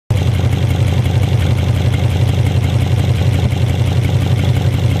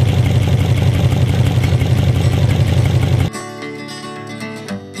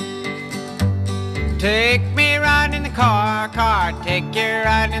car, car, take your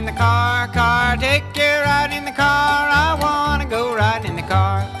ride in the car, car, take your ride in the car. I wanna go ride in the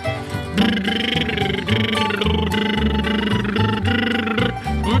car.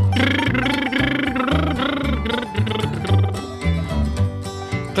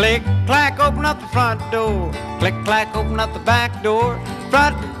 Click, clack, open up the front door. Click, clack, open up the back door.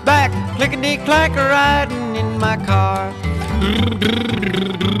 Front, back, clickety-clack, riding in my car.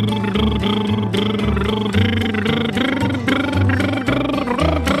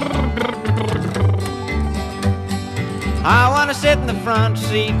 I wanna sit in the front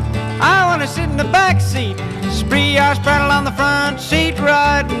seat. I wanna sit in the back seat. Spree our straddle on the front seat,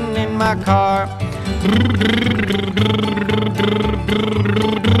 riding in my car.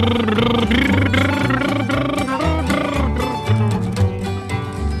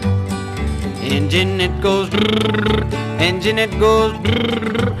 Engine it goes, engine it goes.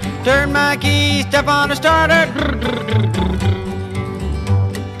 Turn my key, step on the starter.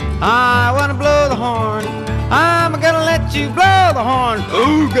 I wanna blow the horn. I'm gonna let you blow the horn.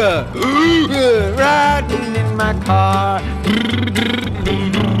 Ooga, ooga, riding in my car.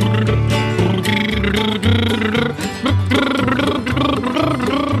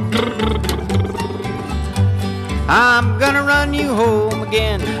 I'm gonna run you home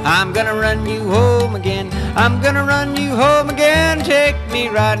again. I'm gonna run you home again. I'm gonna run you home again. Take me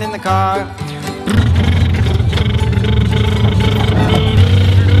riding in the car.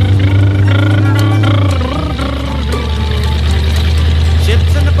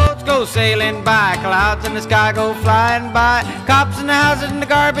 Ships and the boats go sailing by. Clouds in the sky go flying by. Cops in the houses and the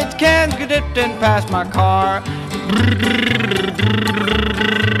garbage cans go drifting past my car.